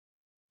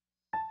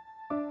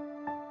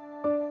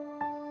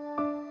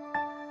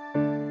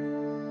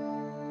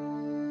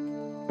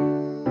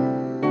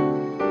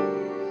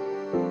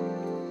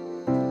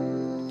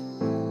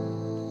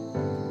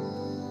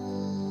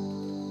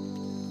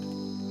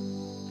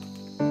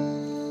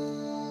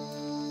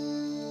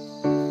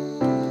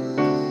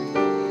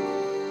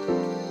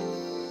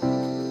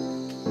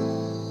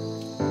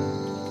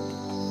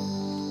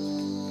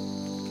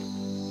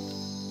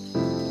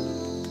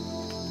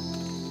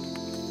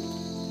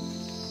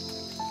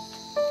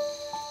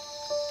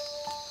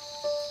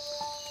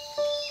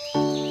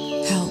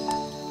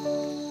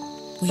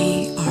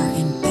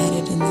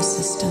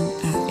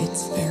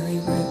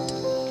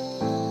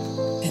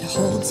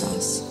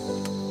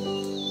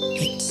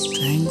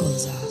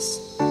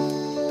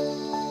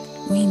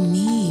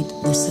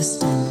the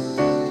system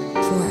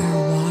for our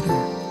water,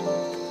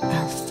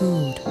 our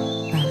food,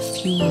 our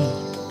fuel,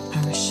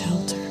 our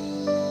shelter.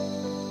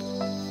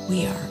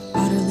 We are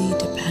utterly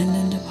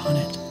dependent upon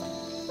it.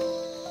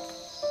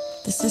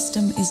 The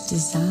system is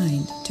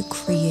designed to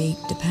create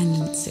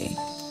dependency.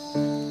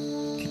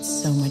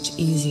 It's so much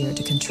easier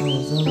to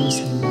control those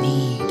who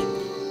need.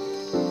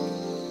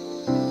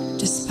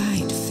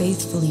 Despite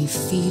faithfully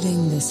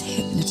feeding this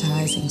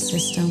hypnotizing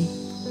system,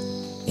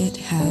 it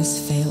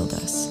has failed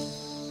us.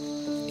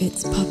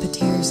 Its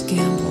puppeteers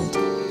gambled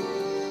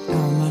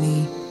our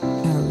money,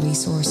 our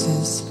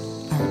resources,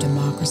 our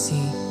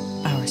democracy,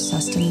 our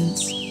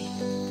sustenance,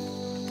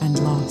 and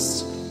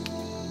lost.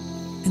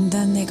 And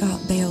then they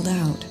got bailed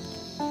out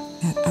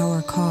at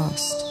our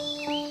cost.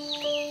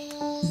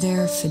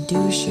 Their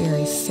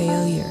fiduciary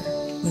failure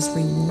was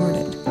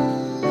rewarded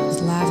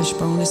with lavish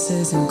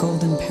bonuses and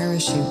golden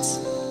parachutes.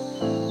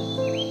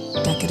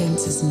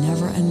 Decadence is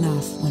never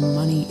enough when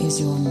money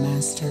is your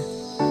master.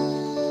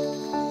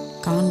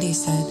 Gandhi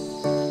said,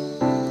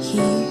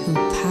 "He who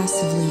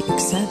passively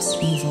accepts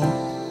evil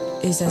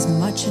is as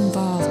much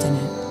involved in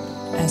it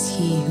as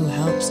he who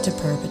helps to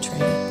perpetrate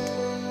it."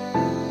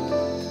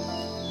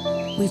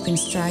 We've been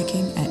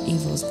striking at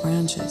evil's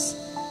branches.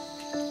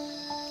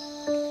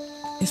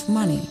 If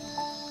money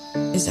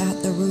is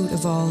at the root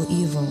of all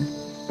evil,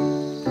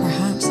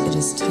 perhaps it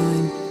is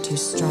time to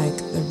strike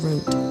the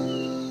root.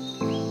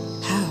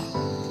 How?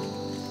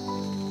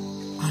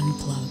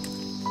 Unplug.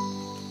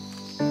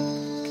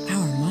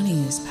 Our money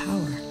is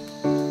power.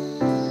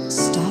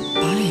 Stop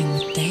buying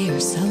what they are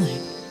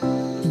selling.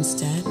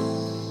 Instead,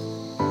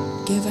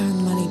 give our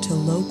money to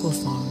local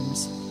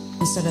farms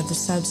instead of the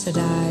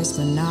subsidized,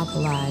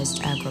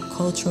 monopolized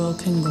agricultural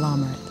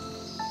conglomerate.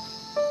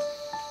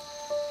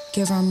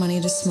 Give our money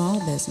to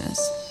small business,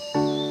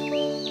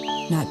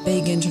 not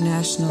big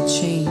international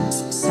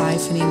chains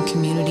siphoning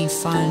community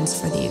funds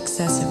for the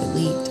excessive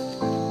elite.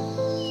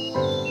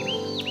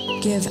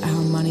 Give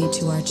our money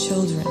to our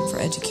children for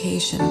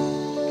education,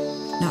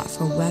 not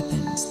for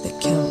weapons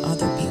that kill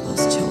other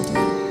people's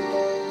children.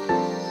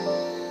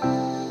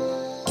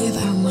 Give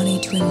our money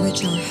to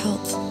enrich our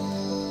health,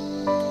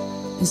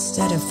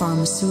 instead of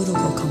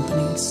pharmaceutical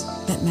companies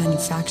that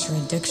manufacture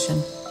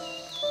addiction.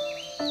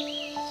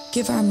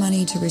 Give our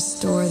money to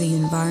restore the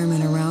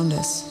environment around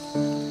us,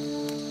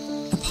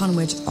 upon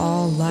which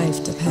all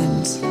life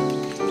depends,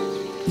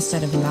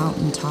 instead of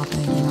mountain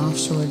topping and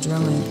offshore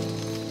drilling.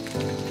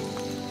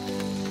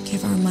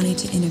 Give our money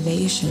to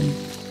innovation,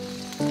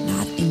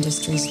 not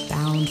industries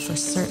bound for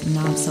certain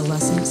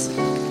obsolescence.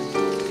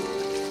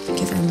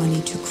 Give our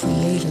money to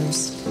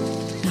creators,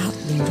 not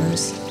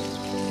looters.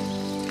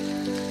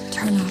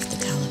 Turn off the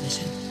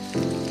television.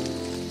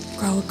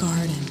 Grow a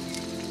garden.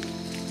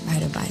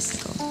 Ride a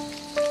bicycle.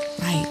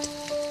 Write,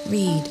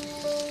 read,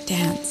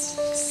 dance,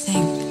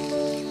 sing.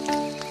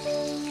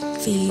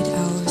 Feed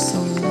our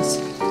souls.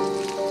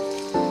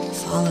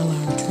 Follow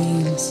our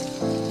dreams.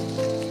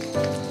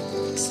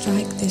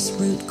 Strike this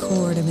root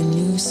chord of a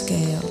new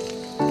scale